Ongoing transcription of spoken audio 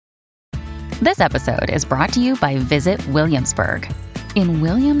This episode is brought to you by Visit Williamsburg. In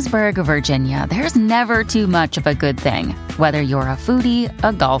Williamsburg, Virginia, there's never too much of a good thing. Whether you're a foodie,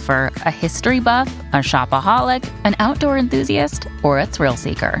 a golfer, a history buff, a shopaholic, an outdoor enthusiast, or a thrill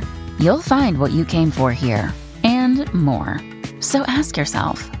seeker, you'll find what you came for here and more. So ask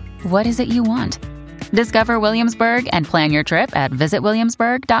yourself, what is it you want? Discover Williamsburg and plan your trip at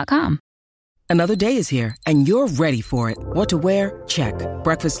visitwilliamsburg.com. Another day is here, and you're ready for it. What to wear? Check.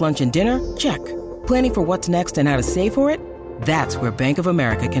 Breakfast, lunch, and dinner? Check. Planning for what's next and how to save for it? That's where Bank of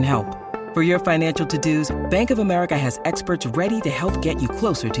America can help. For your financial to-dos, Bank of America has experts ready to help get you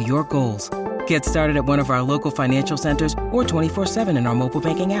closer to your goals. Get started at one of our local financial centers or 24/7 in our mobile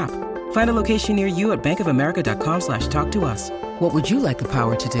banking app. Find a location near you at bankofamerica.com/talktous. What would you like the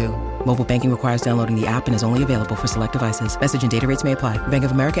power to do? Mobile banking requires downloading the app and is only available for select devices. Message and data rates may apply. Bank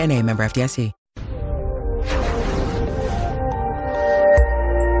of America N.A., member FDIC.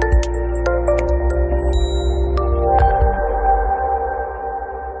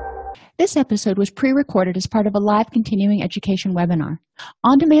 This episode was pre-recorded as part of a live continuing education webinar.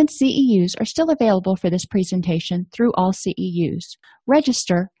 On-demand CEUs are still available for this presentation through All CEUs.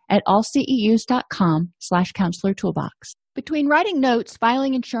 Register at allceus.com/counselor toolbox. Between writing notes,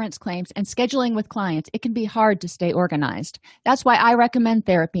 filing insurance claims, and scheduling with clients, it can be hard to stay organized. That's why I recommend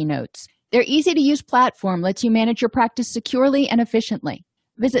Therapy Notes. Their easy-to-use platform lets you manage your practice securely and efficiently.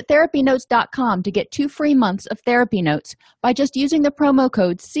 Visit therapynotes.com to get 2 free months of Therapy Notes by just using the promo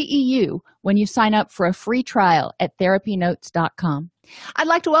code CEU when you sign up for a free trial at therapynotes.com. I'd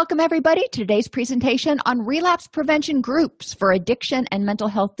like to welcome everybody to today's presentation on relapse prevention groups for addiction and mental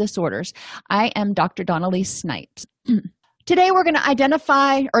health disorders. I am Dr. Dawn-Elise Snipes. Today, we're going to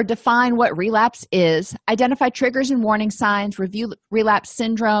identify or define what relapse is, identify triggers and warning signs, review relapse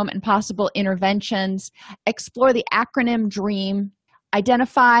syndrome and possible interventions, explore the acronym DREAM,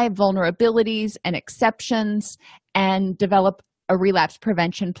 identify vulnerabilities and exceptions, and develop a relapse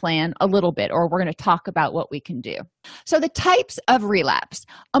prevention plan a little bit, or we're going to talk about what we can do. So the types of relapse.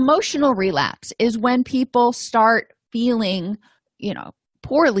 Emotional relapse is when people start feeling,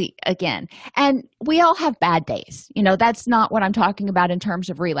 poorly again. And we all have bad days. That's not what I'm talking about in terms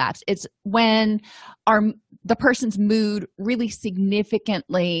of relapse. It's when the person's mood really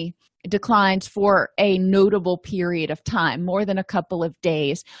significantly declines for a notable period of time, more than a couple of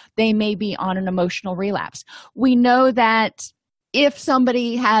days. They may be on an emotional relapse. We know that if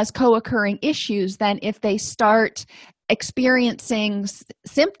somebody has co-occurring issues, then if they start experiencing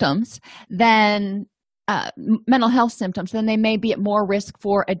symptoms, then mental health symptoms, then they may be at more risk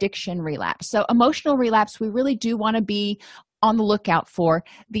for addiction relapse. So emotional relapse, we really do want to be on the lookout for.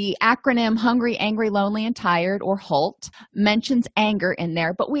 The acronym Hungry, Angry, Lonely, and Tired, or HALT, mentions anger in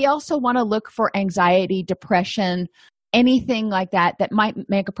there, but we also want to look for anxiety, depression, anything like that might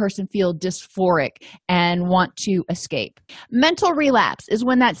make a person feel dysphoric and want to escape. Mental relapse is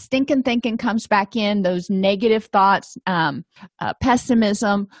when that stinking thinking comes back in, those negative thoughts,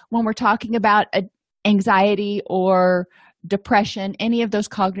 pessimism, when we're talking about anxiety or depression, any of those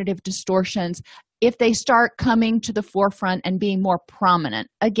cognitive distortions. If they start coming to the forefront and being more prominent,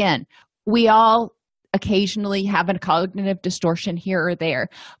 again, we all occasionally have a cognitive distortion here or there,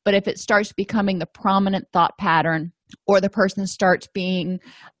 but if it starts becoming the prominent thought pattern, or the person starts being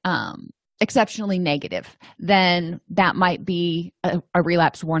exceptionally negative, then that might be a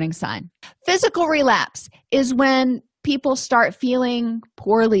relapse warning sign. Physical relapse is when people start feeling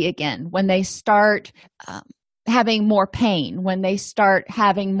poorly again, when they start having more pain, when they start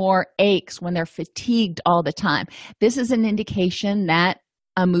having more aches, when they're fatigued all the time. This is an indication that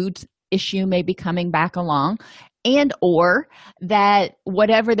a mood issue may be coming back along, and or that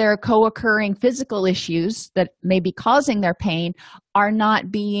whatever their co-occurring physical issues that may be causing their pain are not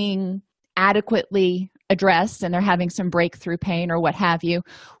being adequately addressed, and they're having some breakthrough pain or what have you,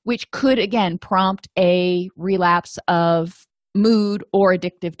 which could again prompt a relapse of mood or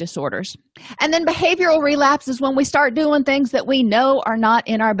addictive disorders. And then behavioral relapse is when we start doing things that we know are not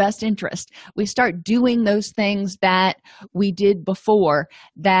in our best interest. We start doing those things that we did before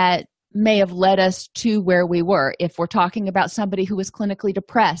that may have led us to where we were. If we're talking about somebody who was clinically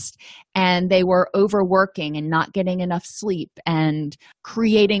depressed and they were overworking and not getting enough sleep and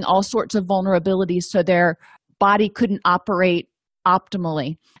creating all sorts of vulnerabilities so their body couldn't operate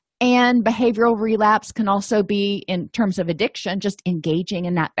optimally. And behavioral relapse can also be, in terms of addiction, just engaging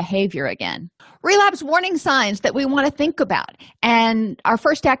in that behavior again. Relapse warning signs that we want to think about. And our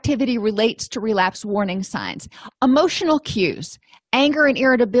first activity relates to relapse warning signs. Emotional cues, anger and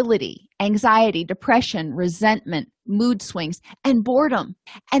irritability, anxiety, depression, resentment, mood swings, and boredom.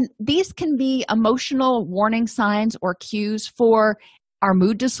 And these can be emotional warning signs or cues for our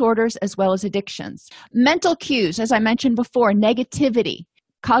mood disorders as well as addictions. Mental cues, as I mentioned before, negativity,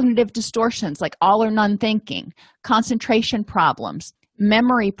 cognitive distortions like all or none thinking, concentration problems,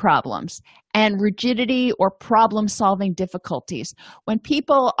 memory problems, and rigidity or problem-solving difficulties. When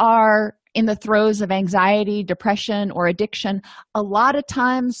people are in the throes of anxiety, depression, or addiction, a lot of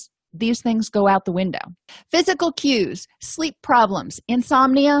times these things go out the window. Physical cues, sleep problems,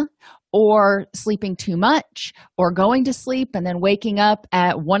 insomnia, or sleeping too much, or going to sleep and then waking up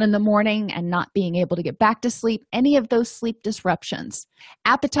at 1 a.m. and not being able to get back to sleep, any of those sleep disruptions.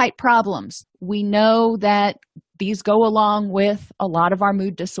 Appetite problems, we know that these go along with a lot of our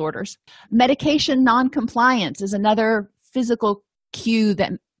mood disorders. Medication noncompliance is another physical cue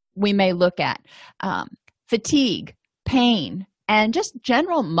that we may look at. Fatigue, pain, and just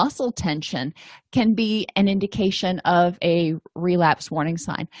general muscle tension can be an indication of a relapse warning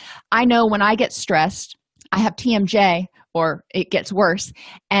sign. I know when I get stressed, I have TMJ, or it gets worse,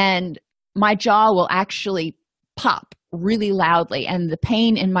 and my jaw will actually pop really loudly, and the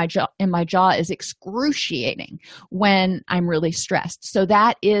pain in my jaw is excruciating when I'm really stressed. So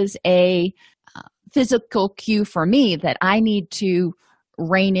that is a physical cue for me that I need to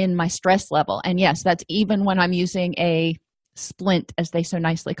rein in my stress level. And yes, that's even when I'm using a splint, as they so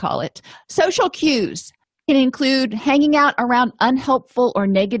nicely call it. Social cues can include hanging out around unhelpful or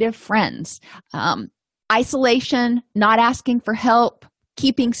negative friends, isolation, not asking for help,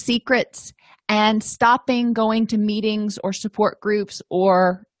 keeping secrets, and stopping going to meetings or support groups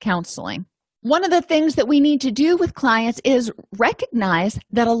or counseling. One of the things that we need to do with clients is recognize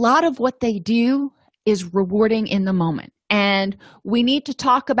that a lot of what they do is rewarding in the moment. And we need to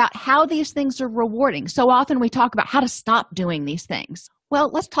talk about how these things are rewarding. So often we talk about how to stop doing these things. Well,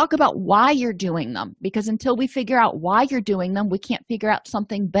 let's talk about why you're doing them, because until we figure out why you're doing them, we can't figure out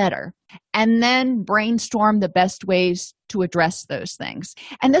something better. And then brainstorm the best ways to address those things.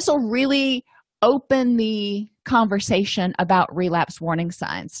 And this will really open the conversation about relapse warning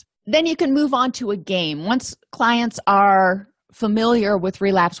signs. Then you can move on to a game. Once clients are familiar with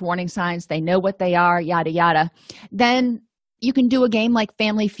relapse warning signs, they know what they are, yada, yada, then you can do a game like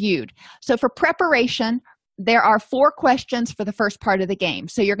Family Feud. So for preparation, there are 4 questions for the first part of the game.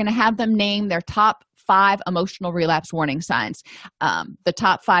 So you're going to have them name their top 5 emotional relapse warning signs, the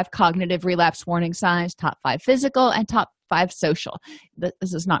top 5 cognitive relapse warning signs, top 5 physical, and top 5 social.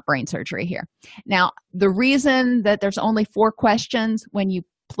 This is not brain surgery here. Now, the reason that there's only 4 questions when you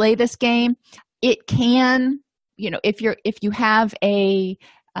play this game, it can, if you have a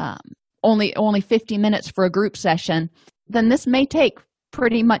only 50 minutes for a group session, then this may take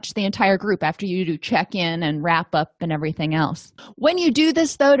pretty much the entire group after you do check-in and wrap up and everything else. When you do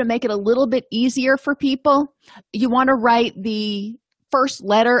this, though, to make it a little bit easier for people, you want to write the first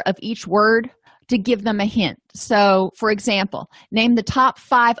letter of each word to give them a hint. So, for example, name the top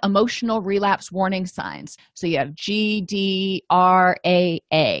 5 emotional relapse warning signs. So you have G, D, R, A.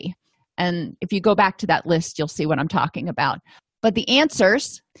 And if you go back to that list, you'll see what I'm talking about. But the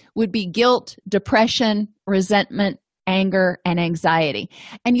answers would be guilt, depression, resentment, anger, and anxiety.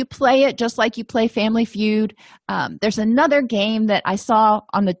 And you play it just like you play Family Feud. There's another game that I saw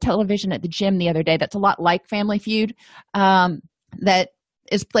on the television at the gym the other day that's a lot like Family Feud, that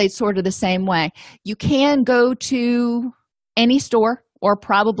is played sort of the same way. You can go to any store or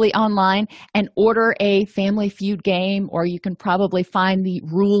probably online and order a Family Feud game, or you can probably find the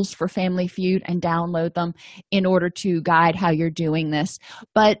rules for Family Feud and download them in order to guide how you're doing this.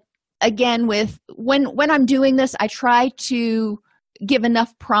 But again, when I'm doing this, I try to give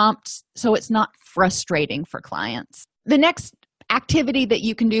enough prompts so it's not frustrating for clients. The next activity that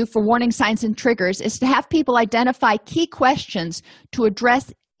you can do for warning signs and triggers is to have people identify key questions to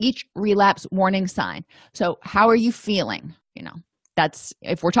address each relapse warning sign. So, how are you feeling? That's,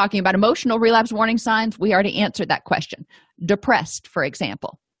 if we're talking about emotional relapse warning signs, we already answered that question. Depressed, for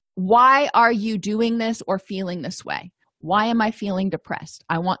example. Why are you doing this or feeling this way? Why am I feeling depressed?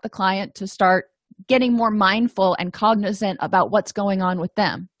 I want the client to start getting more mindful and cognizant about what's going on with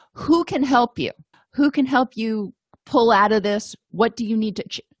them. Who can help you? Who can help you pull out of this? What do you need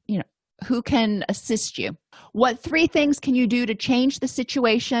to, who can assist you? What 3 things can you do to change the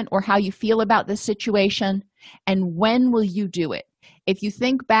situation or how you feel about this situation? And when will you do it? If you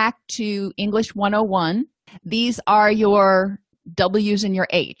think back to English 101, these are your W's and your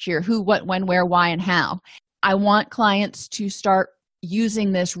H, your who, what, when, where, why, and how. I want clients to start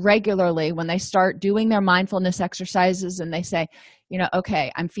using this regularly when they start doing their mindfulness exercises and they say,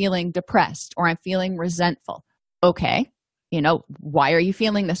 okay, I'm feeling depressed or I'm feeling resentful. Okay, why are you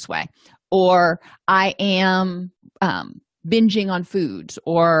feeling this way? Or I am binging on foods,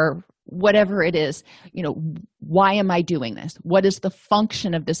 or whatever it is, why am I doing this? What is the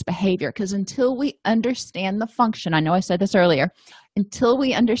function of this behavior? Because until we understand the function, I know I said this earlier, until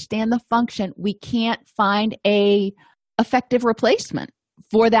we understand the function, we can't find a effective replacement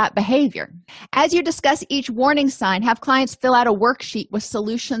for that behavior. As you discuss each warning sign, have clients fill out a worksheet with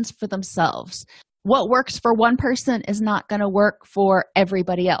solutions for themselves. What works for one person is not going to work for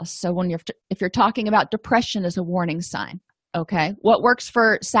everybody else. So if you're talking about depression as a warning sign, okay, what works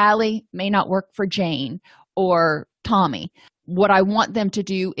for Sally may not work for Jane or Tommy. What I want them to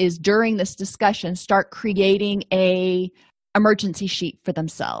do is during this discussion, start creating a emergency sheet for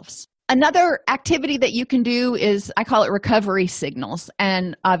themselves. Another activity that you can do is, I call it recovery signals.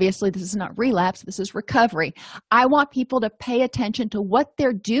 And obviously this is not relapse, this is recovery. I want people to pay attention to what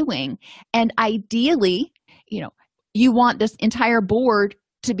they're doing. And ideally, you want this entire board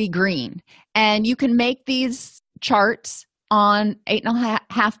to be green. And you can make these charts on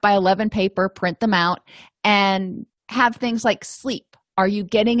 8.5 by 11 paper, print them out, and have things like sleep. Are you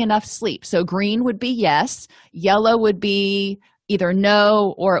getting enough sleep? So green would be yes, yellow would be either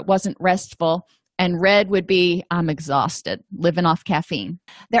no or it wasn't restful, and red would be I'm exhausted, living off caffeine.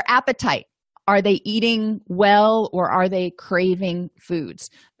 Their appetite. Are they eating well or are they craving foods?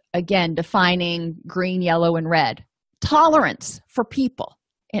 Again, defining green, yellow, and red. Tolerance for people.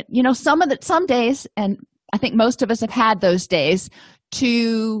 And, some days, and I think most of us have had those days,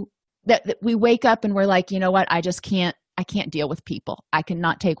 that we wake up and we're like, you know what, I can't deal with people. I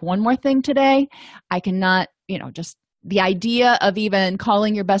cannot take one more thing today. I cannot, just the idea of even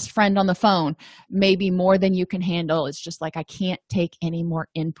calling your best friend on the phone may be more than you can handle. It's just like, I can't take any more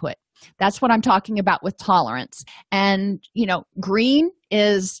input. That's what I'm talking about with tolerance. And, green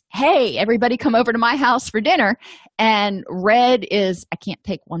is, hey, everybody come over to my house for dinner. And red is, I can't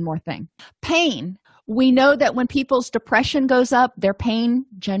take one more thing. Pain. We know that when people's depression goes up, their pain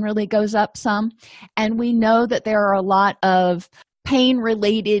generally goes up some. And we know that there are a lot of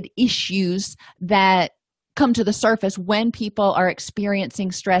pain-related issues that come to the surface when people are experiencing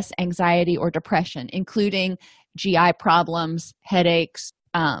stress, anxiety, or depression, including GI problems, headaches,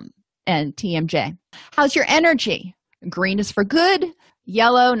 and TMJ. How's your energy? Green is for good,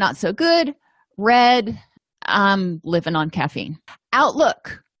 yellow, not so good, red, I'm living on caffeine.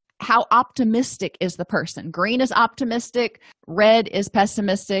 Outlook. How optimistic is the person? Green is optimistic, red is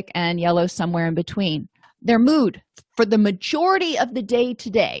pessimistic, and yellow somewhere in between. Their mood for the majority of the day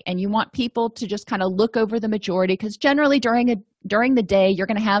today, and you want people to just kind of look over the majority, because generally during the day you're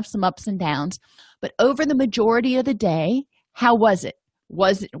going to have some ups and downs, but over the majority of the day, how was it?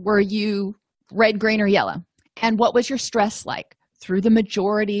 Were you red, green, or yellow? And what was your stress like through the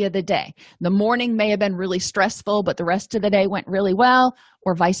majority of the day? The morning may have been really stressful, but the rest of the day went really well,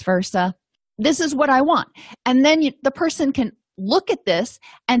 or vice versa. This is what I want. And then the person can look at this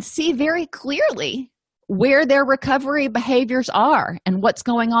and see very clearly where their recovery behaviors are and what's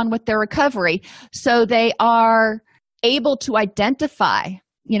going on with their recovery. So they are able to identify,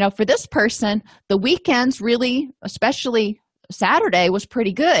 for this person, the weekends really, especially Saturday, was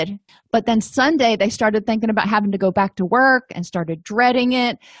pretty good. But then Sunday, they started thinking about having to go back to work and started dreading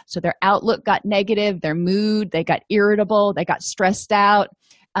it. So their outlook got negative, their mood, they got irritable, they got stressed out.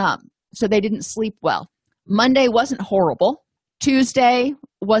 So they didn't sleep well. Monday wasn't horrible. Tuesday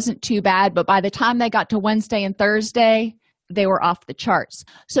wasn't too bad, but by the time they got to Wednesday and Thursday, they were off the charts.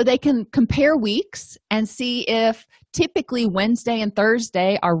 So they can compare weeks and see if typically Wednesday and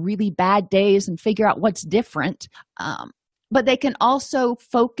Thursday are really bad days and figure out what's different. But they can also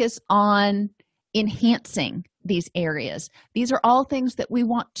focus on enhancing these areas. These are all things that we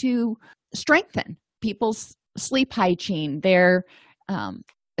want to strengthen. People's sleep hygiene, their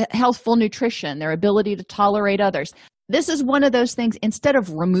healthful nutrition, their ability to tolerate others. This is one of those things, instead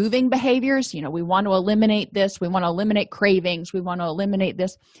of removing behaviors, we want to eliminate this, we want to eliminate cravings, we want to eliminate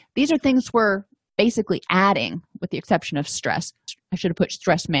this. These are things we're basically adding, with the exception of stress. I should have put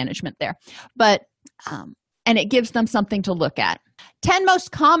stress management there. But, and it gives them something to look at. 10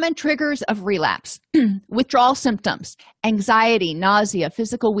 most common triggers of relapse. Withdrawal symptoms, anxiety, nausea,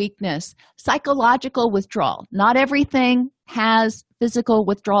 physical weakness, psychological withdrawal. Not everything has physical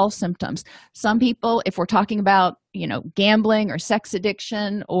withdrawal symptoms. Some people, if we're talking about, gambling or sex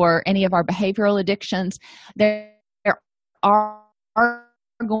addiction or any of our behavioral addictions, there are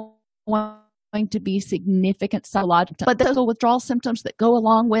going to be significant psychological, but those are withdrawal symptoms that go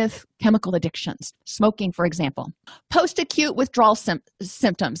along with chemical addictions, smoking, for example. Post-acute withdrawal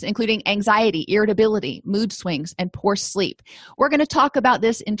symptoms, including anxiety, irritability, mood swings, and poor sleep. We're going to talk about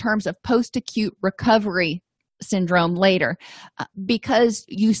this in terms of post-acute recovery syndrome later, because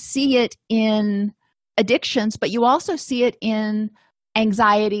you see it in addictions, but you also see it in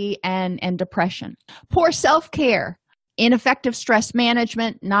anxiety and depression. Poor self-care, ineffective stress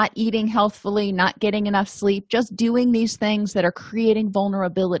management, not eating healthfully, not getting enough sleep, just doing these things that are creating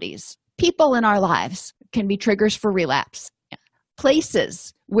vulnerabilities. People in our lives can be triggers for relapse.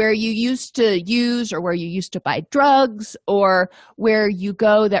 Places where you used to use or where you used to buy drugs, or where you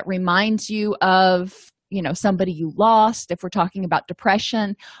go that reminds you of, somebody you lost, if we're talking about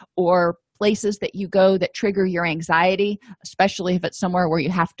depression, or places that you go that trigger your anxiety, especially if it's somewhere where you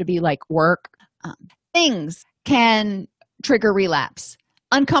have to be, like work. Things can trigger relapse.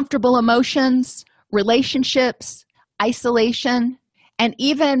 Uncomfortable emotions, relationships, isolation, and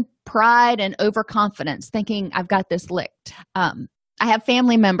even pride and overconfidence, thinking I've got this licked. I have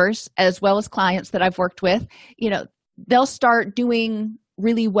family members as well as clients that I've worked with. They'll start doing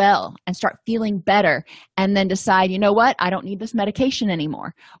really well and start feeling better, and then decide, you know what, I don't need this medication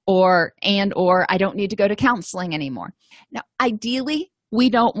anymore, or I don't need to go to counseling anymore. Now, ideally, we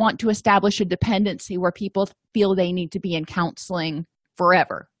don't want to establish a dependency where people feel they need to be in counseling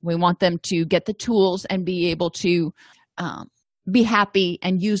forever. We want them to get the tools and be able to be happy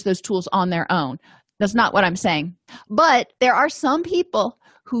and use those tools on their own. That's not what I'm saying. But there are some people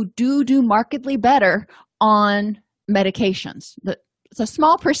who do markedly better on medications. It's a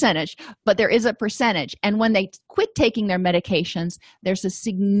small percentage, but there is a percentage. And when they quit taking their medications, there's a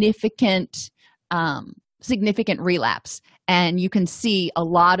significant relapse. And you can see a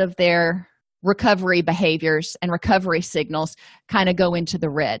lot of their recovery behaviors and recovery signals kind of go into the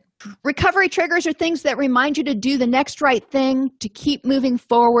red. Recovery triggers are things that remind you to do the next right thing, to keep moving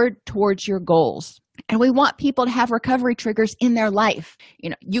forward towards your goals. And we want people to have recovery triggers in their life.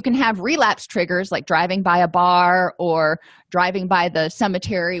 You can have relapse triggers like driving by a bar or driving by the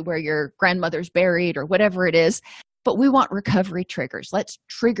cemetery where your grandmother's buried or whatever it is. But we want recovery triggers. Let's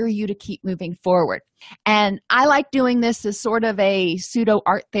trigger you to keep moving forward. And I like doing this as sort of a pseudo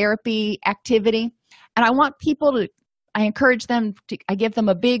art therapy activity. And I encourage them I give them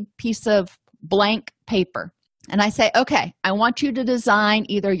a big piece of blank paper. And I say, okay, I want you to design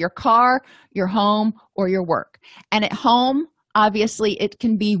either your car, your home, or your work. And at home, obviously, it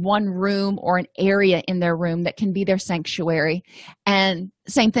can be one room or an area in their room that can be their sanctuary. And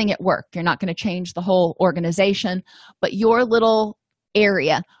same thing at work. You're not going to change the whole organization, but your little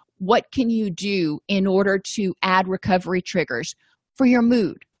area, what can you do in order to add recovery triggers for your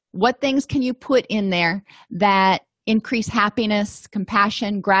mood? What things can you put in there that increase happiness,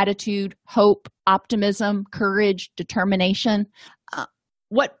 compassion, gratitude, hope, optimism, courage, determination?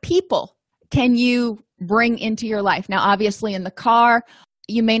 What people can you bring into your life? Now, obviously, in the car,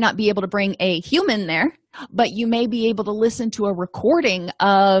 you may not be able to bring a human there, but you may be able to listen to a recording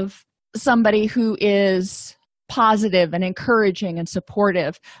of somebody who is positive and encouraging and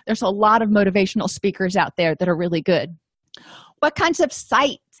supportive. There's a lot of motivational speakers out there that are really good. What kinds of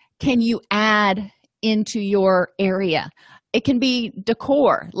sights can you add into your area? It can be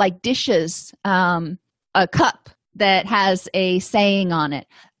decor, like dishes, a cup that has a saying on it,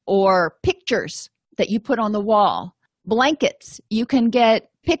 or pictures that you put on the wall. Blankets, you can get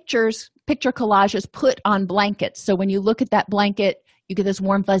picture collages put on blankets. So when you look at that blanket, you get this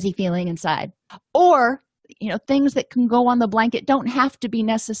warm, fuzzy feeling inside. Or, things that can go on the blanket don't have to be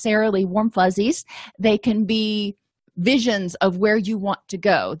necessarily warm fuzzies. They can be visions of where you want to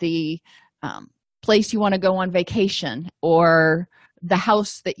go, the place you want to go on vacation, or the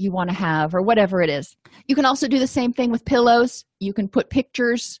house that you want to have, or whatever it is. You can also do the same thing with pillows. You can put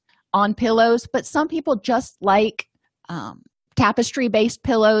pictures on pillows, but some people just like tapestry-based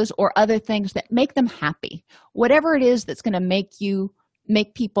pillows or other things that make them happy. Whatever it is that's going to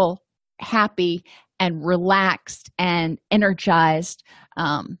make people happy and relaxed and energized.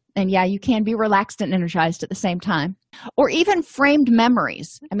 And yeah, you can be relaxed and energized at the same time. Or even framed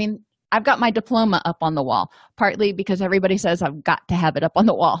memories. I've got my diploma up on the wall, partly because everybody says I've got to have it up on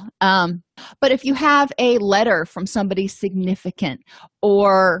the wall. But if you have a letter from somebody significant,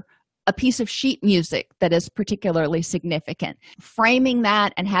 or a piece of sheet music that is particularly significant, framing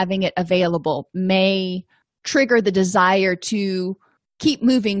that and having it available may trigger the desire to keep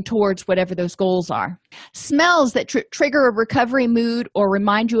moving towards whatever those goals are. Smells that trigger a recovery mood or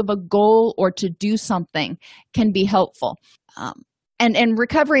remind you of a goal or to do something can be helpful. And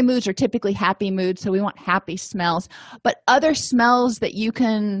recovery moods are typically happy moods, so we want happy smells. But other smells that you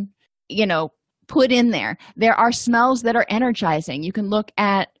can, put in there. There are smells that are energizing. You can look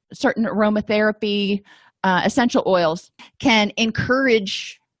at certain aromatherapy essential oils can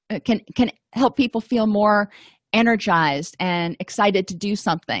help people feel more energized and excited to do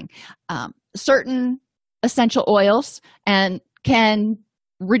something. Certain essential oils can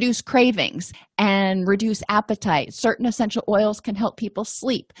reduce cravings and reduce appetite. Certain essential oils can help people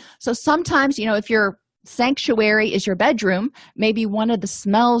sleep. So sometimes, if your sanctuary is your bedroom, maybe one of the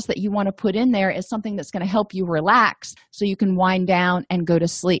smells that you want to put in there is something that's going to help you relax so you can wind down and go to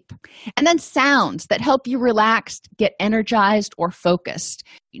sleep. And then sounds that help you relax, get energized or focused.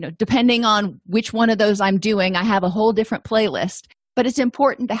 Depending on which one of those I'm doing, I have a whole different playlist. But it's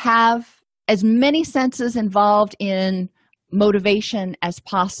important to have as many senses involved in motivation as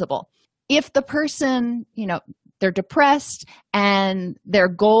possible. If the person, they're depressed and their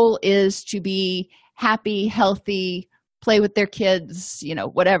goal is to be happy, healthy, play with their kids,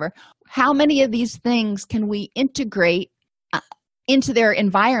 whatever, how many of these things can we integrate into their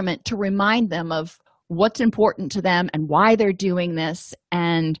environment to remind them of what's important to them and why they're doing this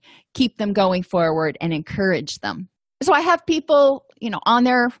and keep them going forward and encourage them? So I have people, on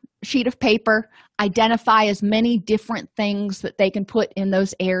their sheet of paper, identify as many different things that they can put in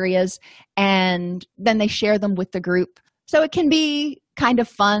those areas, and then they share them with the group. So it can be kind of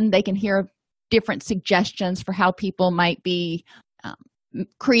fun. They can hear different suggestions for how people might be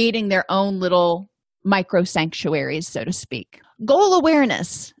creating their own little micro sanctuaries, so to speak. Goal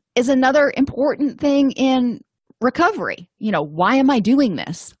awareness is another important thing in recovery. Why am I doing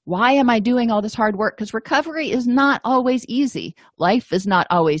this? Why am I doing all this hard work? Because recovery is not always easy. Life is not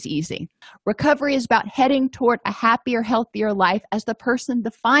always easy. Recovery is about heading toward a happier, healthier life as the person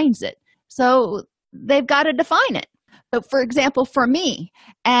defines it. So they've got to define it. So for example, for me,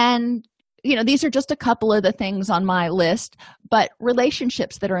 and these are just a couple of the things on my list, but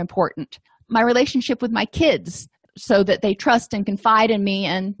relationships that are important. My relationship with my kids, so that they trust and confide in me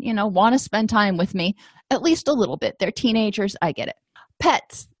and, want to spend time with me at least a little bit. They're teenagers, I get it.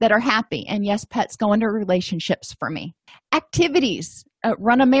 Pets that are happy, and yes, pets go into relationships for me. Activities,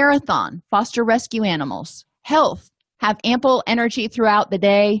 run a marathon, foster rescue animals. Health, have ample energy throughout the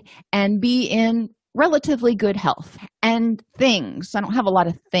day and be in relatively good health. And things, I don't have a lot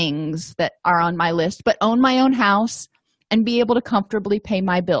of things that are on my list, but own my own house and be able to comfortably pay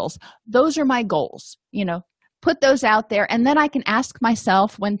my bills. Those are my goals, put those out there, and then I can ask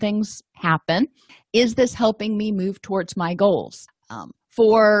myself when things happen, is this helping me move towards my goals?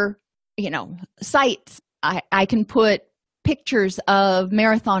 For sites, I can put pictures of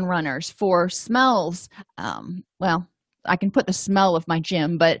marathon runners. For smells, I can put the smell of my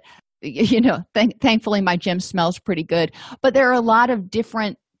gym, but thankfully my gym smells pretty good. But there are a lot of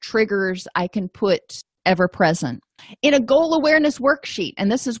different triggers I can put ever present. In a goal awareness worksheet,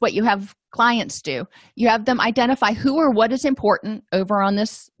 and this is what you have clients do, you have them identify who or what is important over on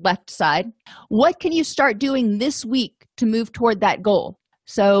this left side. What can you start doing this week to move toward that goal?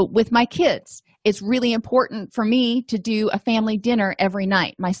 So with my kids, it's really important for me to do a family dinner every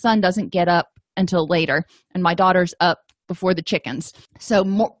night. My son doesn't get up until later, and my daughter's up before the chickens. So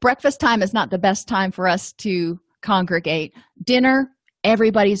breakfast time is not the best time for us to congregate. Dinner,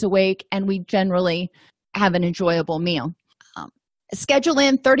 everybody's awake, and we generally have an enjoyable meal. Schedule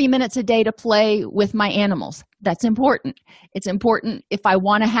in 30 minutes a day to play with my animals. That's important. It's important if I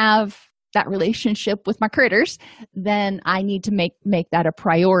want to have that relationship with my critters, then I need to make that a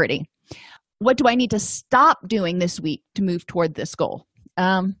priority. What do I need to stop doing this week to move toward this goal?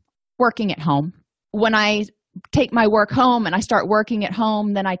 Working at home. When I take my work home and I start working at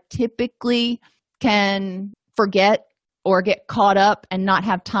home, then I typically can forget or get caught up and not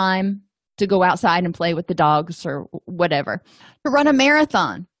have time to go outside and play with the dogs or whatever. To run a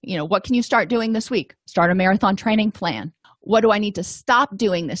marathon, what can you start doing this week? Start a marathon training plan. What do I need to stop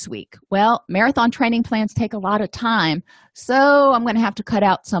doing this week? Well, marathon training plans take a lot of time, so I'm going to have to cut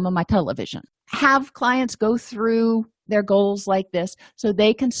out some of my television. Have clients go through their goals like this so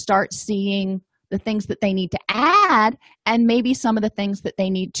they can start seeing the things that they need to add and maybe some of the things that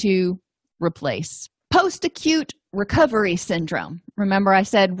they need to replace. Post-acute recovery syndrome. Remember, I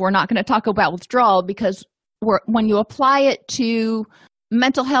said we're not going to talk about withdrawal because when you apply it to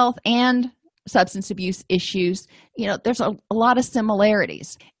mental health and substance abuse issues, there's a lot of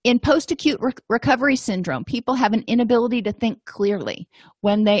similarities. In post-acute recovery syndrome, people have an inability to think clearly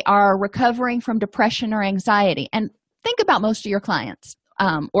when they are recovering from depression or anxiety. And think about most of your clients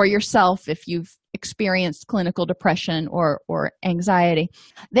or yourself if you've experienced clinical depression or anxiety.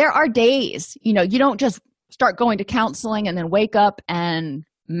 There are days, you don't just start going to counseling and then wake up and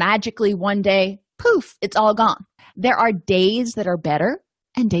magically one day, poof, it's all gone. There are days that are better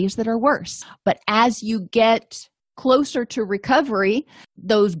and days that are worse. But as you get closer to recovery,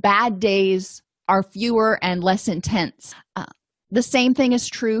 those bad days are fewer and less intense. The same thing is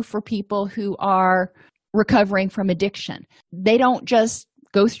true for people who are recovering from addiction. They don't just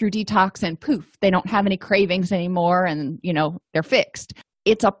go through detox and poof, they don't have any cravings anymore and, they're fixed.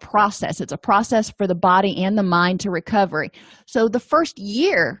 it's a process. It's a process for the body and the mind to recovery. So the first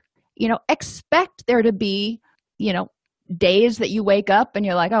year, expect there to be, days that you wake up and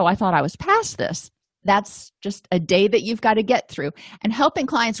you're like, oh, I thought I was past this. That's just a day that you've got to get through. And helping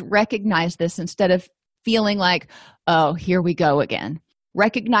clients recognize this instead of feeling like, oh, here we go again.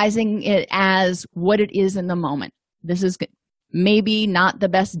 Recognizing it as what it is in the moment. This is maybe not the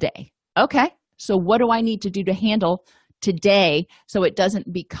best day. Okay, so what do I need to do to handle today so it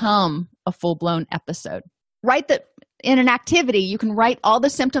doesn't become a full-blown episode? Write that in an activity. You can write all the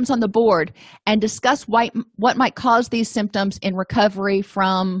symptoms on the board and discuss what might cause these symptoms in recovery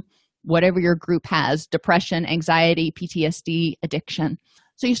from whatever your group has: depression, anxiety, PTSD, addiction.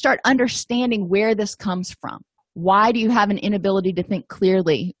 So you start understanding where this comes from. Why do you have an inability to think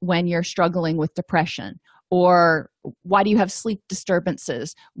clearly when you're struggling with depression? Or why do you have sleep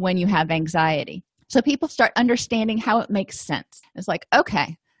disturbances when you have anxiety? So people start understanding how it makes sense. It's like,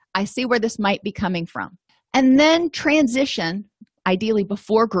 okay, I see where this might be coming from. And then transition, ideally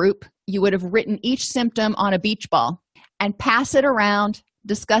before group, you would have written each symptom on a beach ball and pass it around,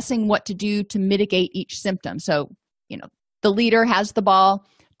 discussing what to do to mitigate each symptom. So, the leader has the ball,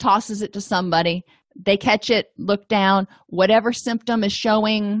 tosses it to somebody, they catch it, look down, whatever symptom is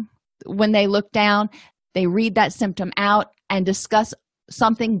showing when they look down, they read that symptom out and discuss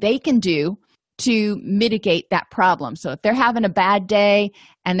something they can do to mitigate that problem. So if they're having a bad day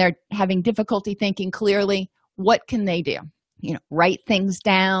and they're having difficulty thinking clearly, what can they do? Write things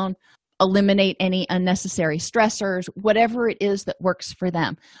down, eliminate any unnecessary stressors, whatever it is that works for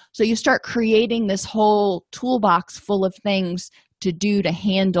them. So you start creating this whole toolbox full of things to do to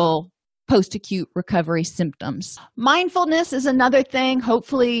handle post-acute recovery symptoms. Mindfulness is another thing.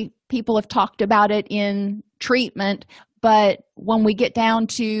 Hopefully people have talked about it in treatment, but when we get down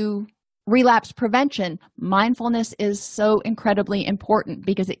to relapse prevention, mindfulness is so incredibly important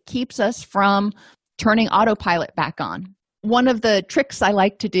because it keeps us from turning autopilot back on. One of the tricks I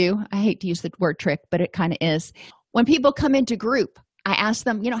like to do, I hate to use the word trick, but it kind of is, when people come into group, I ask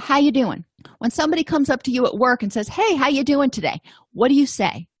them, how you doing? When somebody comes up to you at work and says, hey, how you doing today? What do you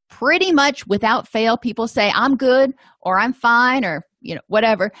say? Pretty much without fail, people say, I'm good, or I'm fine, or,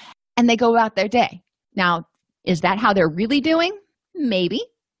 whatever, and they go about their day. Now, is that how they're really doing? Maybe,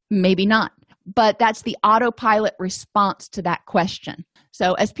 maybe not. But that's the autopilot response to that question.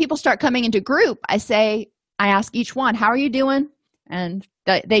 So as people start coming into group, I ask each one, how are you doing? And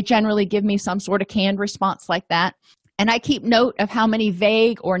they generally give me some sort of canned response like that. And I keep note of how many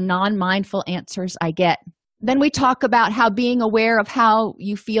vague or non-mindful answers I get. Then we talk about how being aware of how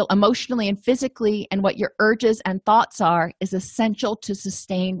you feel emotionally and physically and what your urges and thoughts are is essential to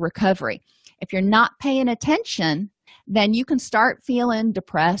sustain recovery. If you're not paying attention, then you can start feeling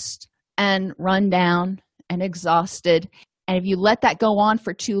depressed and run down and exhausted. And if you let that go on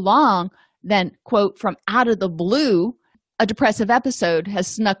for too long, then, quote, from out of the blue, a depressive episode has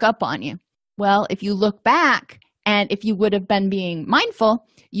snuck up on you. Well, if you look back and if you would have been being mindful,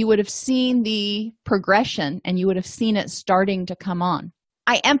 you would have seen the progression and you would have seen it starting to come on.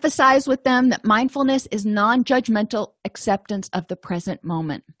 I emphasize with them that mindfulness is non-judgmental acceptance of the present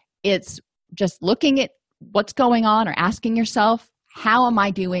moment. It's just looking at what's going on or asking yourself, how am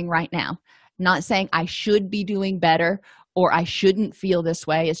I doing right now? Not saying I should be doing better or I shouldn't feel this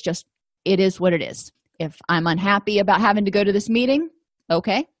way. It's just, it is what it is. If I'm unhappy about having to go to this meeting,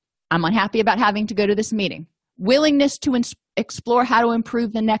 okay, I'm unhappy about having to go to this meeting. Willingness to explore how to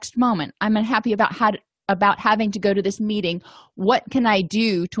improve the next moment. I'm unhappy about having to go to this meeting. What can I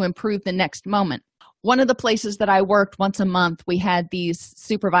do to improve the next moment? One of the places that I worked, once a month, we had these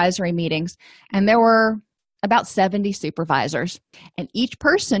supervisory meetings, and there were about 70 supervisors, and each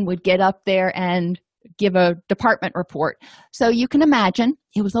person would get up there and give a department report. So you can imagine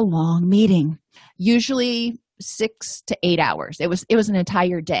it was a long meeting, usually 6 to 8 hours. It was an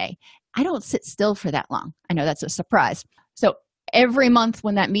entire day. I don't sit still for that long. I know that's a surprise. So every month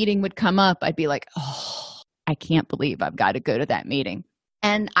when that meeting would come up, I'd be like, oh, I can't believe I've got to go to that meeting.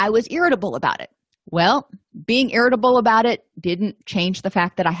 And I was irritable about it. Well, being irritable about it didn't change the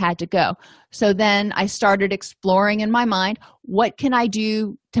fact that I had to go. So then I started exploring in my mind, what can I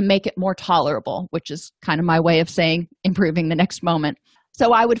do to make it more tolerable, which is kind of my way of saying improving the next moment.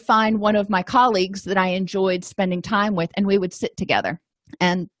 So I would find one of my colleagues that I enjoyed spending time with, and we would sit together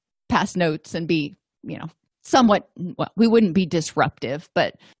and pass notes and be, somewhat, well, we wouldn't be disruptive,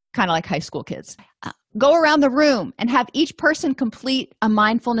 but kind of like high school kids. Go around the room and have each person complete a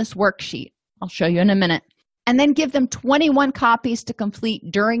mindfulness worksheet. I'll show you in a minute. And then give them 21 copies to complete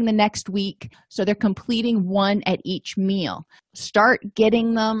during the next week. So they're completing one at each meal. Start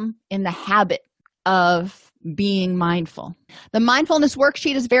getting them in the habit of being mindful. The mindfulness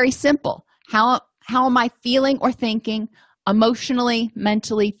worksheet is very simple. How am I feeling or thinking emotionally,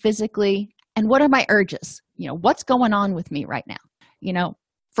 mentally, physically, and what are my urges? What's going on with me right now?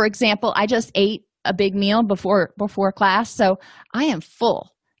 For example, I just ate a big meal before class, so I am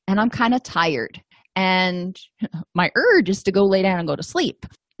full and I'm kind of tired, and my urge is to go lay down and go to sleep.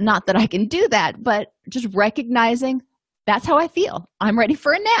 Not that I can do that, but just recognizing that's how I feel. I'm ready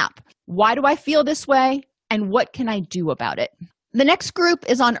for a nap. Why do I feel this way, and what can I do about it? The next group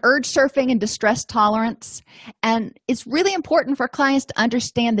is on urge surfing and distress tolerance, and it's really important for clients to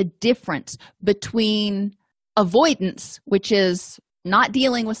understand the difference between avoidance, which is not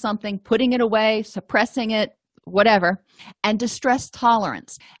dealing with something, putting it away, suppressing it, whatever, and distress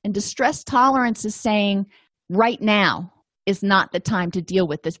tolerance. And distress tolerance is saying, right now is not the time to deal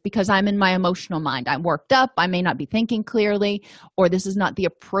with this because I'm in my emotional mind. I'm worked up. I may not be thinking clearly, or this is not the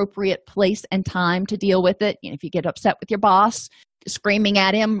appropriate place and time to deal with it. If you get upset with your boss, screaming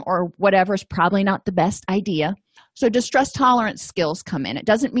at him or whatever is probably not the best idea. So distress tolerance skills come in. It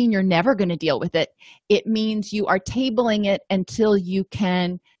doesn't mean you're never going to deal with it. It means you are tabling it until you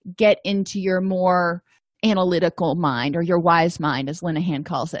can get into your more analytical mind, or your wise mind, as Linehan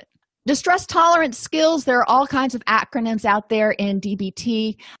calls it. Distress tolerance skills, there are all kinds of acronyms out there in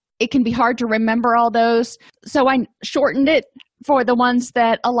DBT. It can be hard to remember all those, so I shortened it for the ones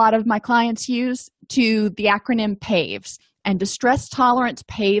that a lot of my clients use to the acronym PAVES. And distress tolerance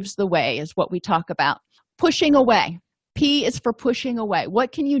paves the way is what we talk about. Pushing away. P is for pushing away.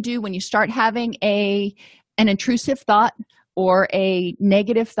 What can you do when you start having an intrusive thought or a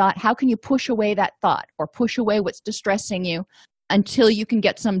negative thought? How can you push away that thought or push away what's distressing you until you can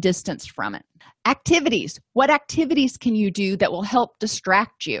get some distance from it? Activities. What activities can you do that will help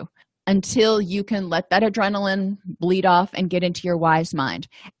distract you until you can let that adrenaline bleed off and get into your wise mind?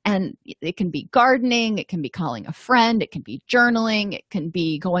 And it can be gardening, it can be calling a friend, it can be journaling, it can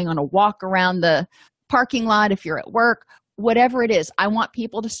be going on a walk around the parking lot if you're at work. Whatever it is, I want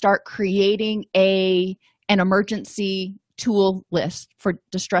people to start creating an emergency tool list for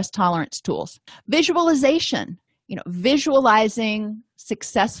distress tolerance tools. Visualization, visualizing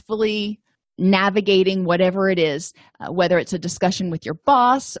successfully navigating whatever it is, whether it's a discussion with your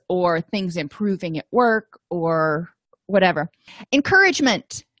boss or things improving at work or whatever.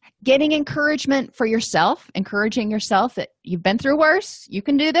 Encouragement, getting encouragement for yourself, encouraging yourself that you've been through worse, you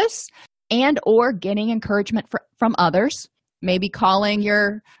can do this, and or getting encouragement from others, maybe calling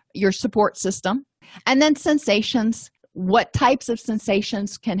your support system. And then sensations. What types of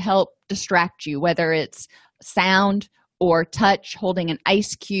sensations can help distract you, whether it's sound or touch, holding an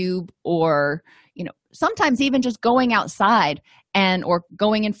ice cube, or sometimes even just going outside or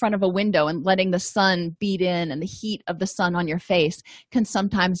going in front of a window and letting the sun beat in, and the heat of the sun on your face can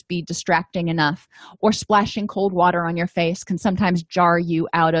sometimes be distracting enough. Or splashing cold water on your face can sometimes jar you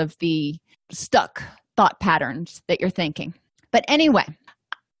out of the stuck thought patterns that you're thinking. But anyway,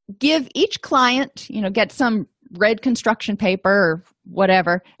 give each client, get some red construction paper or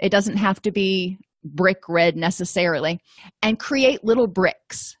whatever. It doesn't have to be brick red necessarily, and create little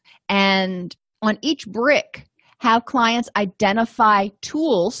bricks. And on each brick, have clients identify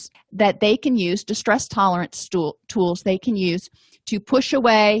tools that they can use, distress tolerance tools they can use to push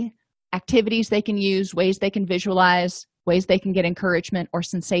away, activities they can use, ways they can visualize, ways they can get encouragement, or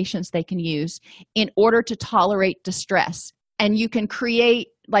sensations they can use in order to tolerate distress. And you can create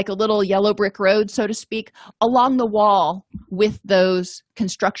like a little yellow brick road, so to speak, along the wall with those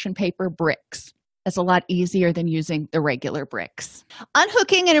construction paper bricks. That's a lot easier than using the regular bricks.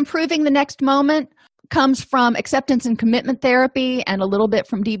 Unhooking and improving the next moment comes from acceptance and commitment therapy and a little bit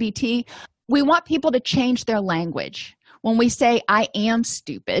from DBT. We want people to change their language. When we say, I am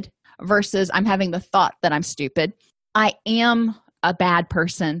stupid, versus I'm having the thought that I'm stupid, I am a bad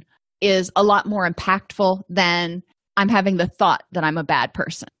person is a lot more impactful than I'm having the thought that I'm a bad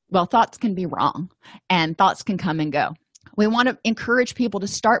person. Well, thoughts can be wrong and thoughts can come and go. We want to encourage people to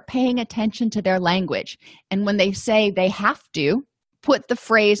start paying attention to their language. And when they say they have to, put the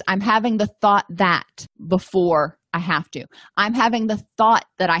phrase, I'm having the thought that before I have to. I'm having the thought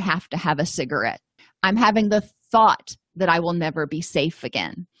that I have to have a cigarette. I'm having the thought that I will never be safe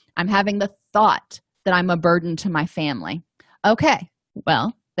again. I'm having the thought that I'm a burden to my family. Okay,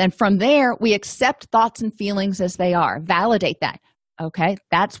 well, then from there, we accept thoughts and feelings as they are. Validate that. Okay,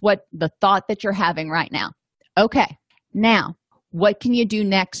 that's what the thought that you're having right now. Okay. Now, what can you do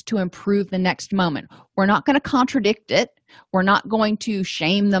next to improve the next moment? We're not going to contradict it. We're not going to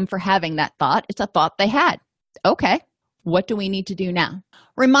shame them for having that thought. It's a thought they had. Okay, what do we need to do now?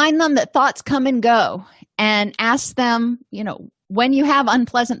 Remind them that thoughts come and go, and ask them, when you have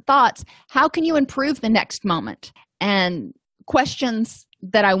unpleasant thoughts, how can you improve the next moment? And questions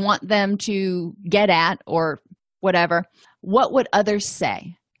that I want them to get at or whatever, what would others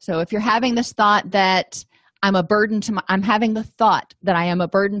say? So if you're having this thought that I'm having the thought that I am a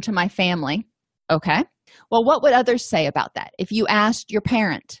burden to my family, okay, well, what would others say about that? If you asked your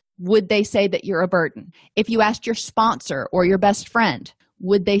parent, would they say that you're a burden? If you asked your sponsor or your best friend,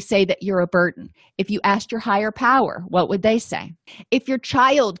 would they say that you're a burden? If you asked your higher power, what would they say? If your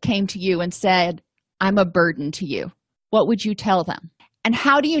child came to you and said, I'm a burden to you, what would you tell them? And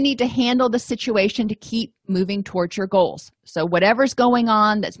how do you need to handle the situation to keep moving towards your goals? So whatever's going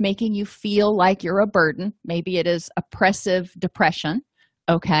on that's making you feel like you're a burden, maybe it is oppressive depression,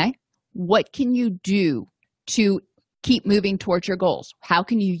 okay? What can you do to keep moving towards your goals? How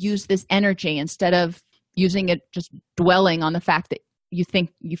can you use this energy instead of using it just dwelling on the fact that you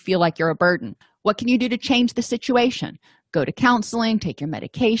feel like you're a burden? What can you do to change the situation? Go to counseling, take your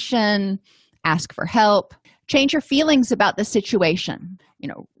medication, ask for help, change your feelings about the situation,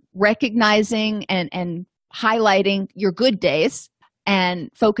 recognizing and highlighting your good days and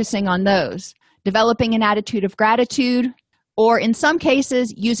focusing on those, developing an attitude of gratitude, or in some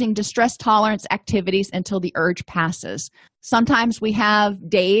cases, using distress tolerance activities until the urge passes. Sometimes we have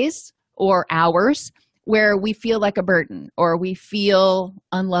days or hours where we feel like a burden, or we feel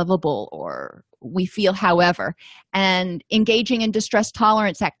unlovable, or we feel however, and engaging in distress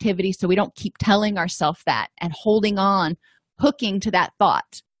tolerance activities so we don't keep telling ourselves that and holding on, hooking to that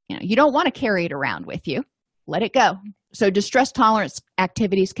thought. You don't want to carry it around with you. Let it go. So distress tolerance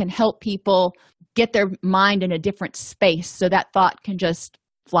activities can help people get their mind in a different space so that thought can just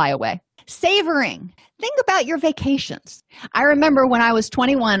fly away. Savoring. Think about your vacations. I remember when I was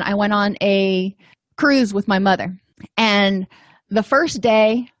 21, I went on a cruise with my mother, and the first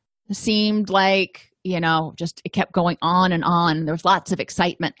day seemed like, it kept going on and on. There was lots of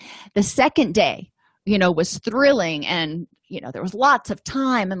excitement. The second day, was thrilling, and, there was lots of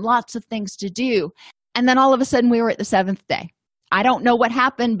time and lots of things to do. And then all of a sudden we were at the seventh day. I don't know what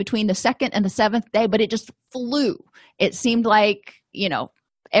happened between the second and the seventh day, but it just flew. It seemed like,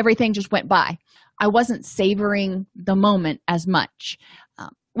 everything just went by. I wasn't savoring the moment as much.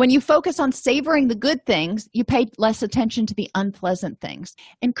 When you focus on savoring the good things, you pay less attention to the unpleasant things.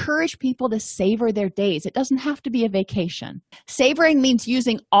 Encourage people to savor their days. It doesn't have to be a vacation. Savoring means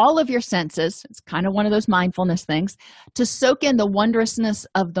using all of your senses. It's kind of one of those mindfulness things to soak in the wondrousness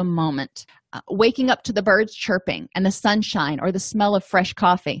of the moment. Waking up to the birds chirping and the sunshine or the smell of fresh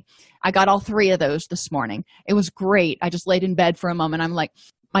coffee. I got all three of those this morning. It was great. I just laid in bed for a moment. I'm like,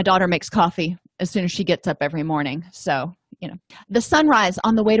 my daughter makes coffee as soon as she gets up every morning. So, the sunrise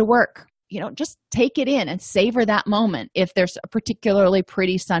on the way to work, just take it in and savor that moment if there's a particularly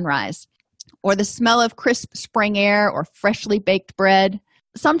pretty sunrise, or the smell of crisp spring air or freshly baked bread.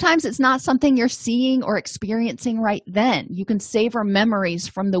 Sometimes it's not something you're seeing or experiencing right then. You can savor memories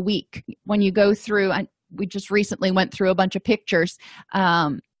from the week. When you go through, we just recently went through a bunch of pictures,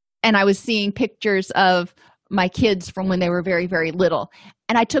 and I was seeing pictures of my kids from when they were very, very little.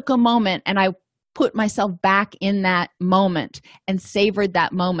 And I took a moment and I put myself back in that moment and savored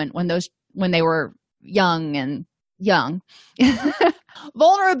that moment when they were young.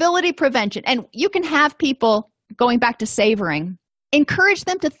 Vulnerability prevention. And you can have people, going back to savoring, encourage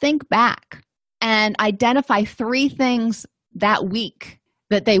them to think back and identify 3 things that week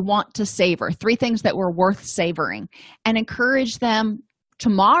that they want to savor, 3 things that were worth savoring, and encourage them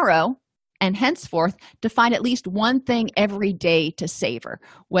tomorrow and henceforth to find at least one thing every day to savor,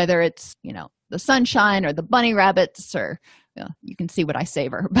 whether it's, the sunshine or the bunny rabbits, or you can see what I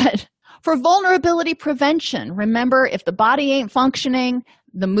savor. But for vulnerability prevention, remember, if the body ain't functioning,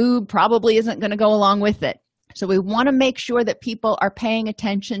 the mood probably isn't going to go along with it. So we want to make sure that people are paying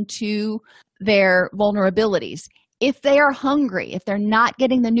attention to their vulnerabilities. If they are hungry, if they're not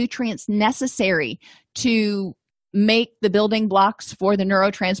getting the nutrients necessary to make the building blocks for the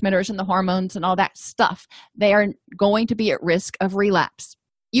neurotransmitters and the hormones and all that stuff, they are going to be at risk of relapse.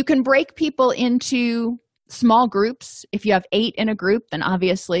 You can break people into small groups. If you have 8 in a group, then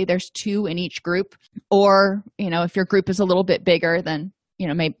obviously there's 2 in each group. Or, if your group is a little bit bigger, then,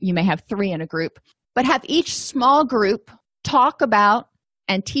 you may have 3 in a group. But have each small group talk about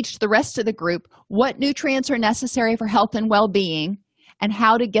and teach the rest of the group what nutrients are necessary for health and well-being and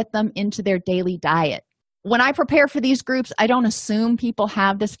how to get them into their daily diet. When I prepare for these groups, I don't assume people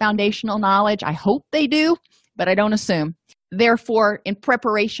have this foundational knowledge. I hope they do, but I don't assume. Therefore, in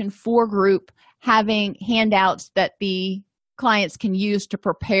preparation for group, having handouts that the clients can use to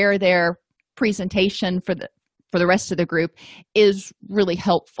prepare their presentation for the rest of the group is really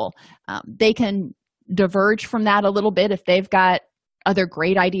helpful. They can diverge from that a little bit if they've got other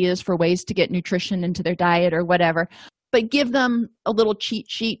great ideas for ways to get nutrition into their diet or whatever, but give them a little cheat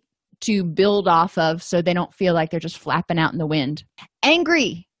sheet to build off of so they don't feel like they're just flapping out in the wind.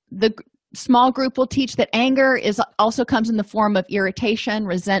 Angry. The small group will teach that anger also comes in the form of irritation,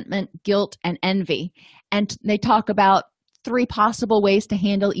 resentment, guilt, and envy. And they talk about 3 possible ways to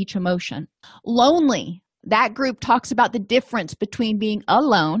handle each emotion. Lonely. That group talks about the difference between being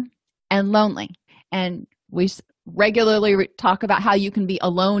alone and lonely. And we regularly talk about how you can be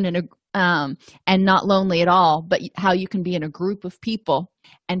alone and not lonely at all, but how you can be in a group of people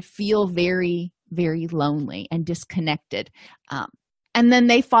and feel very, very lonely and disconnected. And then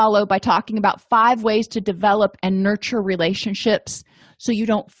they follow by talking about 5 ways to develop and nurture relationships so you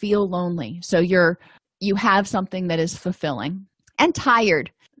don't feel lonely. So you have something that is fulfilling. And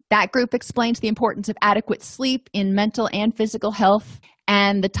tired. That group explains the importance of adequate sleep in mental and physical health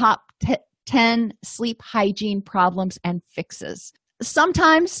and the top 10 sleep hygiene problems and fixes.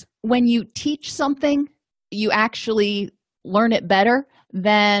 Sometimes when you teach something, you actually learn it better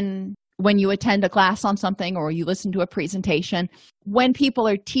than when you attend a class on something or you listen to a presentation. When people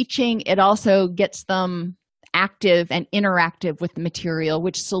are teaching, it also gets them active and interactive with the material,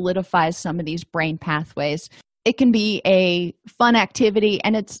 which solidifies some of these brain pathways. It can be a fun activity,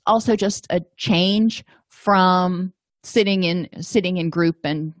 and it's also just a change from sitting in group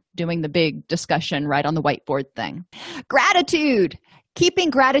and doing the big discussion right on the whiteboard thing. Gratitude. Keeping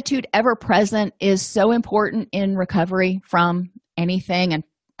gratitude ever present is so important in recovery from anything, and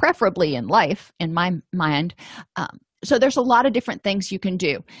preferably in life, in my mind. So there's a lot of different things you can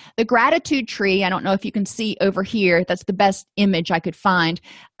do. The gratitude tree, I don't know if you can see over here, that's the best image I could find.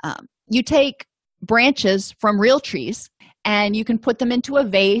 You take branches from real trees and you can put them into a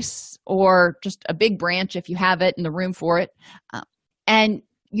vase or just a big branch if you have it in the room for it. And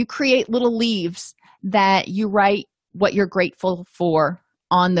you create little leaves that you write what you're grateful for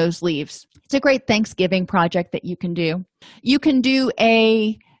on those leaves. It's a great Thanksgiving project that you can do. You can do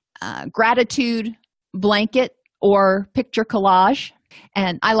a gratitude blanket or picture collage.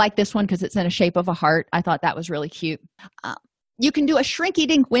 And I like this one because it's in a shape of a heart. I thought that was really cute. You can do a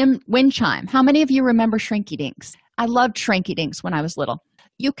shrinky-dink wind chime. How many of you remember shrinky-dinks? I loved shrinky-dinks when I was little.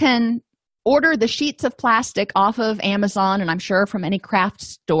 You can order the sheets of plastic off of Amazon, and I'm sure from any craft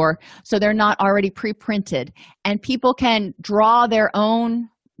store, so they're not already pre-printed. And people can draw their own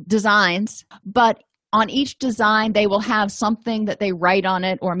designs, but on each design, they will have something that they write on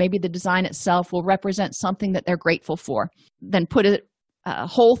it, or maybe the design itself will represent something that they're grateful for. Then put a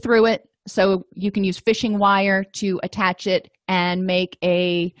hole through it so you can use fishing wire to attach it and make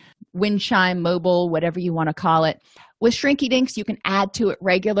a wind chime mobile, whatever you want to call it. With Shrinky Dinks, you can add to it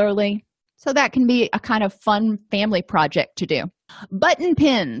regularly. So that can be a kind of fun family project to do. Button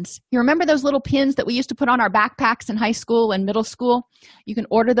pins. You remember those little pins that we used to put on our backpacks in high school and middle school? You can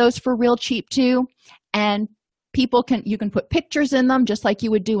order those for real cheap too. And you can put pictures in them just like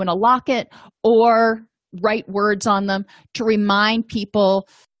you would do in a locket, or write words on them to remind people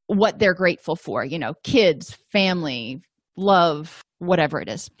what they're grateful for. Kids, family, love, whatever it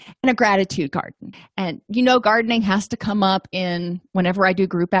is. And a gratitude garden. And gardening has to come up whenever I do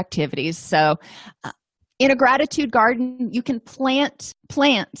group activities. So in a gratitude garden, you can plant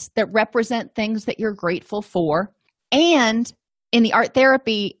plants that represent things that you're grateful for. And in the art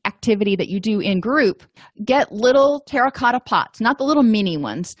therapy activity that you do in group, get little terracotta pots, not the little mini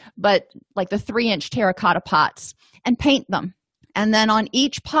ones, but like the 3-inch terracotta pots, and paint them. And then on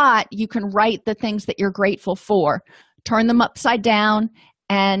each pot, you can write the things that you're grateful for. Turn them upside down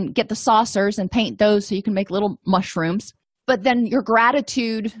and get the saucers and paint those so you can make little mushrooms. But then your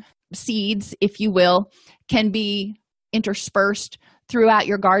gratitude seeds, if you will, can be interspersed throughout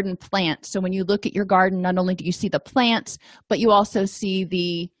your garden plants. So when you look at your garden, not only do you see the plants, but you also see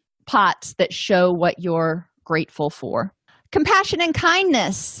the pots that show what you're grateful for. Compassion and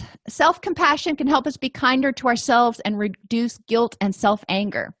kindness. Self-compassion can help us be kinder to ourselves and reduce guilt and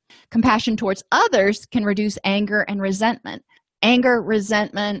self-anger. Compassion towards others can reduce anger and resentment. Anger,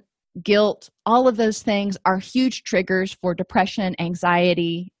 resentment, guilt, all of those things are huge triggers for depression,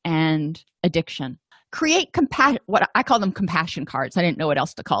 anxiety, and addiction. Create what I call them compassion cards. I didn't know what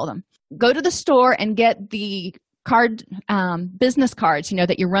else to call them. Go to the store and get the business cards,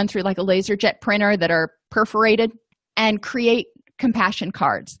 that you run through like a LaserJet printer that are perforated, and create compassion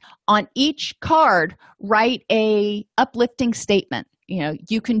cards. On each card, write a uplifting statement.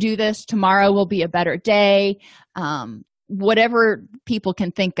 You can do this. Tomorrow will be a better day. Whatever people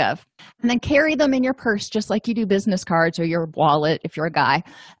can think of. And then carry them in your purse, just like you do business cards or your wallet if you're a guy.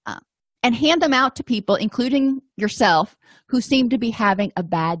 and hand them out to people, including yourself, who seem to be having a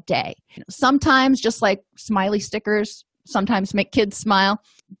bad day. Sometimes just like smiley stickers, sometimes make kids smile.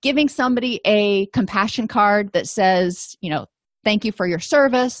 Giving somebody a compassion card that says, thank you for your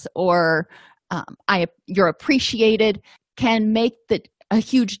service, or you're appreciated, can make a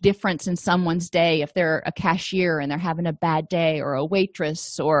huge difference in someone's day if they're a cashier and they're having a bad day, or a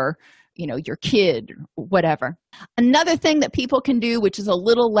waitress, or your kid, whatever. Another thing that people can do, which is a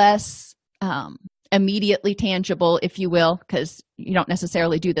little less immediately tangible, if you will, because you don't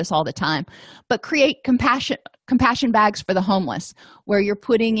necessarily do this all the time, but create compassion bags for the homeless, where you're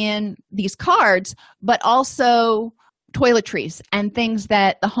putting in these cards, but also toiletries and things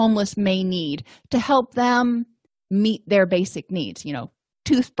that the homeless may need to help them meet their basic needs,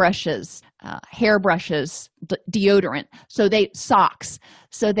 toothbrushes, hairbrushes, deodorant, socks,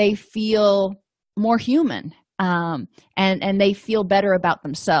 so they feel more human, and they feel better about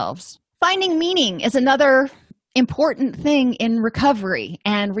themselves. Finding meaning is another important thing in recovery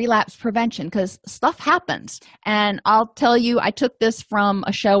and relapse prevention, because stuff happens. And I'll tell you, I took this from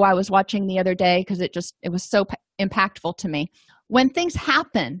a show I was watching the other day because it was so impactful to me. When things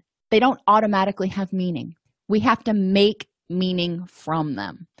happen, they don't automatically have meaning. We have to make meaning from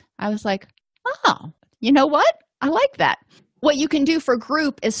them. I was like, oh, you know what? I like that. What you can do for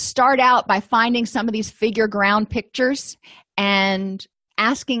group is start out by finding some of these figure ground pictures and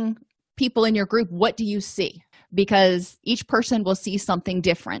asking people in your group, what do you see? Because each person will see something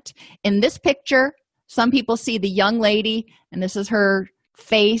different. In this picture, some people see the young lady, and this is her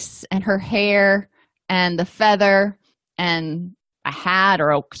face and her hair and the feather and a hat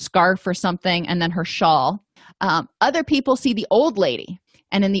or a scarf or something, and then her shawl. Other people see the old lady,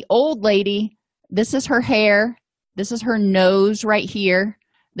 and in the old lady, this is her hair, this is her nose right here,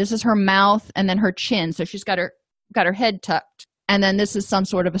 this is her mouth, and then her chin. So she's got her head tucked, and then this is some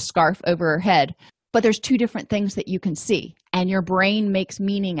sort of a scarf over her head. But there's two different things that you can see, and your brain makes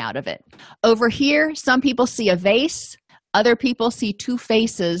meaning out of it. Over here, some people see a vase, other people see two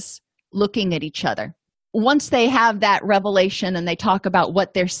faces looking at each other. Once they have that revelation and they talk about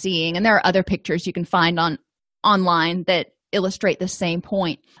what they're seeing, and there are other pictures you can find online that illustrate the same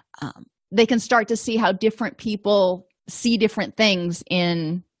point, they can start to see how different people see different things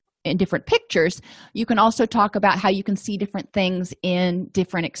in different pictures. You can also talk about how you can see different things in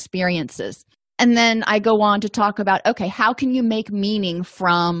different experiences. And then I go on to talk about, okay, how can you make meaning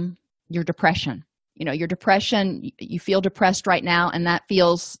from your depression? Your depression, you feel depressed right now, and that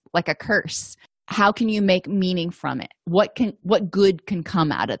feels like a curse. How can you make meaning from it? What good can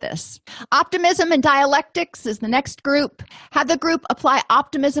come out of this? Optimism and dialectics is the next group. Have the group apply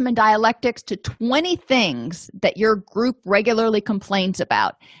optimism and dialectics to 20 things that your group regularly complains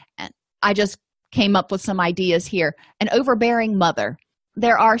about. And I just came up with some ideas here. An overbearing mother.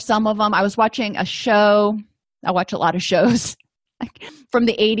 There are some of them. I was watching a show. I watch a lot of shows from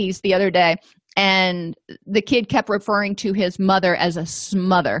the 80s the other day. And the kid kept referring to his mother as a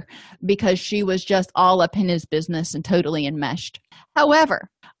smother because she was just all up in his business and totally enmeshed. However,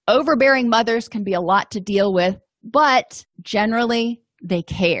 overbearing mothers can be a lot to deal with, but generally they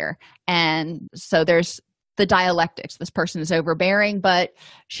care. And so there's the dialectics. This person is overbearing, but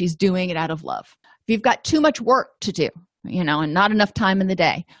she's doing it out of love. If you've got too much work to do, and not enough time in the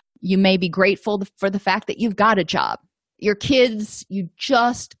day, you may be grateful for the fact that you've got a job. Your kids, you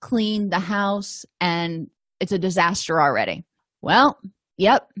just cleaned the house and it's a disaster already. Well,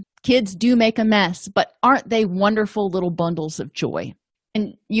 yep, kids do make a mess, but aren't they wonderful little bundles of joy?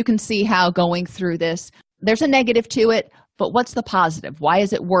 And you can see how going through this, there's a negative to it, but what's the positive? Why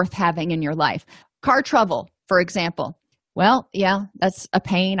is it worth having in your life? Car trouble, for example. Well, yeah, that's a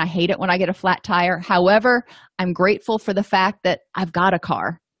pain. I hate it when I get a flat tire. However, I'm grateful for the fact that I've got a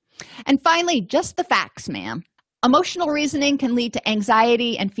car. And finally, just the facts, ma'am. Emotional reasoning can lead to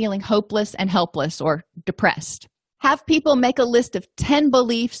anxiety and feeling hopeless and helpless or depressed. Have people make a list of 10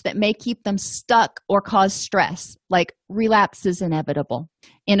 beliefs that may keep them stuck or cause stress, like relapse is inevitable.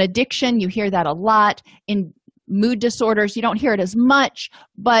 In addiction, you hear that a lot. In mood disorders, you don't hear it as much,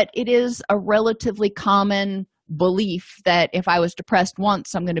 but it is a relatively common belief that if I was depressed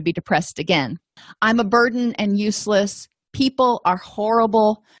once, I'm going to be depressed again. I'm a burden and useless. People are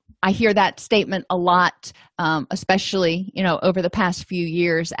horrible. I hear that statement a lot, especially, over the past few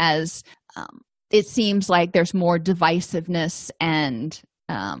years as it seems like there's more divisiveness and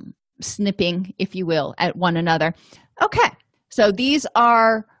snipping, if you will, at one another. Okay, so these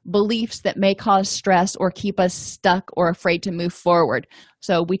are beliefs that may cause stress or keep us stuck or afraid to move forward.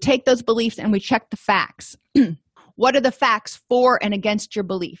 So we take those beliefs and we check the facts. What are the facts for and against your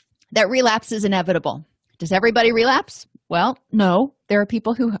belief? That relapse is inevitable. Does everybody relapse? Well, no, there are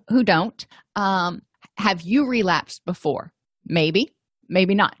people who don't. Have you relapsed before? Maybe,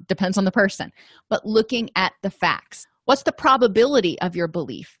 maybe not. Depends on the person. But looking at the facts, what's the probability of your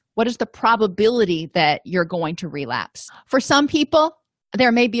belief? What is the probability that you're going to relapse? For some people,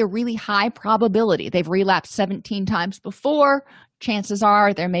 there may be a really high probability. They've relapsed 17 times before. Chances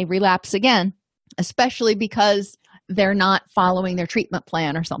are they may relapse again, especially because they're not following their treatment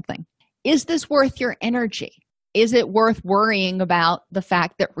plan or something. Is this worth your energy? Is it worth worrying about the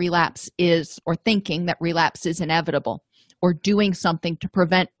fact that relapse is, or thinking that relapse is inevitable, or doing something to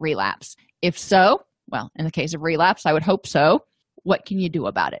prevent relapse? If so, well, in the case of relapse, I would hope so. What can you do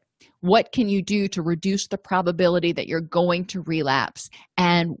about it? What can you do to reduce the probability that you're going to relapse?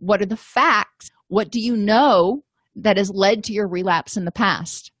 And what are the facts? What do you know that has led to your relapse in the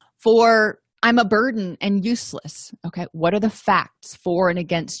past? For I'm a burden and useless. Okay, what are the facts for and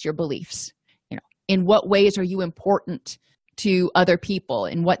against your beliefs? In what ways are you important to other people?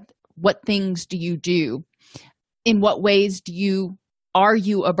 In what things do you do? In what ways are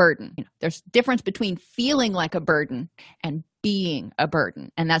you a burden? There's a difference between feeling like a burden and being a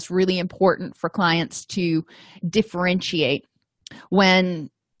burden. And that's really important for clients to differentiate. When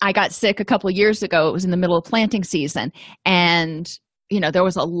I got sick a couple of years ago, it was in the middle of planting season, and there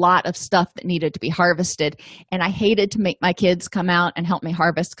was a lot of stuff that needed to be harvested, and I hated to make my kids come out and help me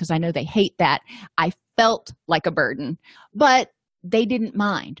harvest because I know they hate that. I felt like a burden, but they didn't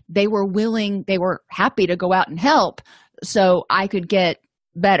mind. They were willing, they were happy to go out and help so I could get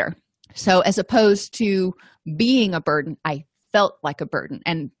better. So as opposed to being a burden, I felt like a burden,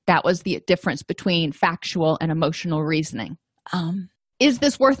 and that was the difference between factual and emotional reasoning. Is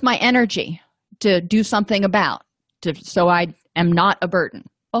this worth my energy to do something about, so I am not a burden?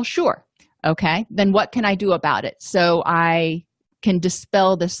 Well, sure. Okay, then what can I do about it so I can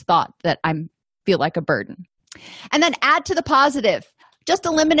dispel this thought that I feel like a burden? And then add to the positive. Just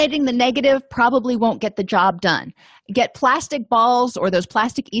eliminating the negative probably won't get the job done. Get plastic balls or those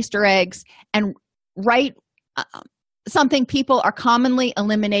plastic Easter eggs and write something people are commonly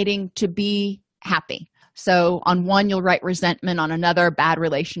eliminating to be happy. So on one, you'll write resentment, on another, bad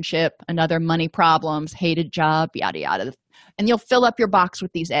relationship, another, money problems, hated job, yada, yada. And you'll fill up your box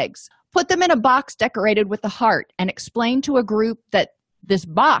with these eggs. Put them in a box decorated with a heart and explain to a group that this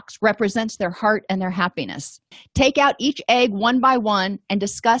box represents their heart and their happiness. Take out each egg one by one and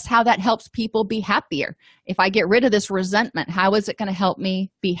discuss how that helps people be happier. If I get rid of this resentment, how is it going to help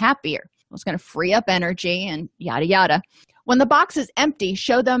me be happier? Well, it's going to free up energy and yada, yada. When the box is empty,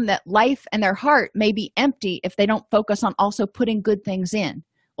 show them that life and their heart may be empty if they don't focus on also putting good things in.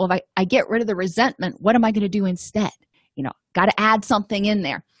 Well, if I get rid of the resentment, what am I going to do instead? Got to add something in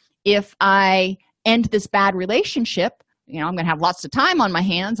there. If I end this bad relationship, I'm going to have lots of time on my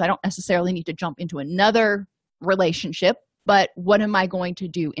hands. I don't necessarily need to jump into another relationship, but what am I going to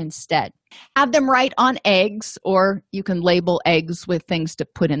do instead? Have them write on eggs, or you can label eggs with things to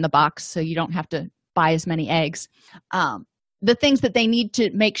put in the box so you don't have to buy as many eggs. The things that they need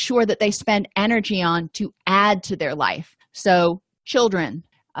to make sure that they spend energy on to add to their life. So children,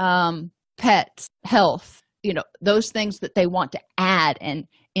 pets, health, those things that they want to add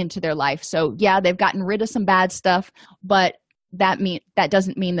into their life. So yeah, they've gotten rid of some bad stuff, but that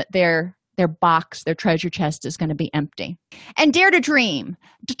doesn't mean that their box, their treasure chest is going to be empty. And dare to dream.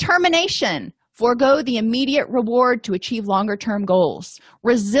 Determination. Forego the immediate reward to achieve longer-term goals.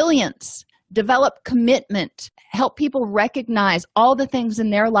 Resilience. Develop commitment. Help people recognize all the things in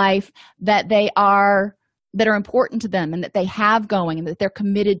their life that are important to them and that they have going and that they're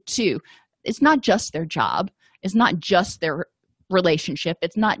committed to. It's not just their job. It's not just their relationship.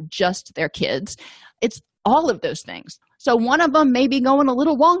 It's not just their kids. It's all of those things. So one of them may be going a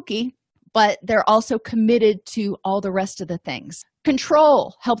little wonky, but they're also committed to all the rest of the things.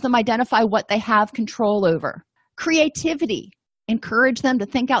 Control. Help them identify what they have control over. Creativity. Encourage them to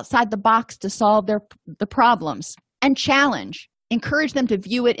think outside the box to solve the problems. And challenge. Encourage them to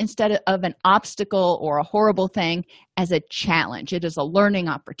view it instead of an obstacle or a horrible thing as a challenge. It is a learning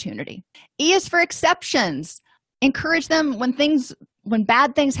opportunity. E is for exceptions. Encourage them when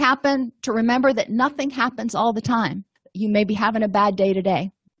bad things happen to remember that nothing happens all the time. You may be having a bad day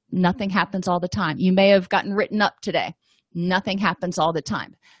today. Nothing happens all the time. You may have gotten written up today. Nothing happens all the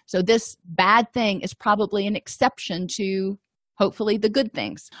time. So this bad thing is probably an exception to hopefully the good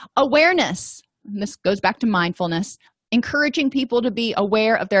things. Awareness. And this goes back to mindfulness. Encouraging people to be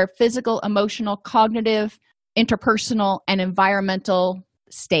aware of their physical, emotional, cognitive, interpersonal, and environmental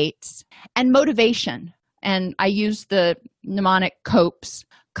states. And motivation. And I use the mnemonic COPES.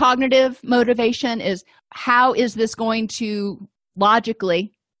 Cognitive motivation is, how is this going to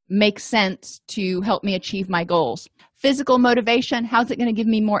logically make sense to help me achieve my goals? Physical motivation, how's it going to give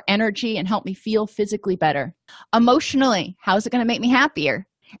me more energy and help me feel physically better? Emotionally, how is it going to make me happier?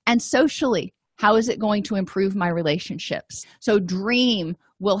 And socially, how is it going to improve my relationships? So dream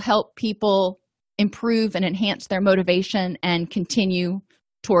will help people improve and enhance their motivation and continue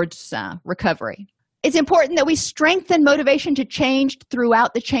towards recovery. It's important that we strengthen motivation to change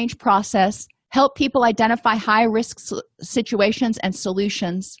throughout the change process, help people identify high-risk situations and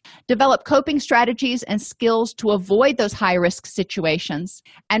solutions, develop coping strategies and skills to avoid those high-risk situations,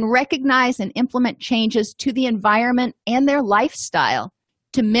 and recognize and implement changes to the environment and their lifestyle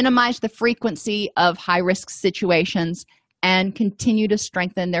to minimize the frequency of high-risk situations and continue to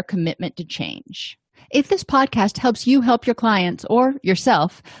strengthen their commitment to change. If this podcast helps you help your clients or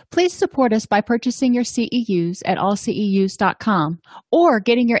yourself, please support us by purchasing your CEUs at allceus.com or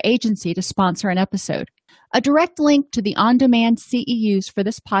getting your agency to sponsor an episode. A direct link to the on-demand CEUs for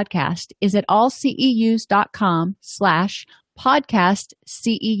this podcast is at allceus.com/podcast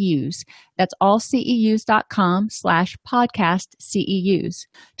CEUs. That's allceus.com/podcast CEUs.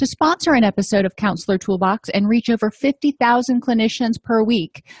 To sponsor an episode of Counselor Toolbox and reach over 50,000 clinicians per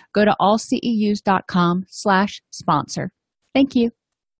week, go to allceus.com/sponsor. Thank you.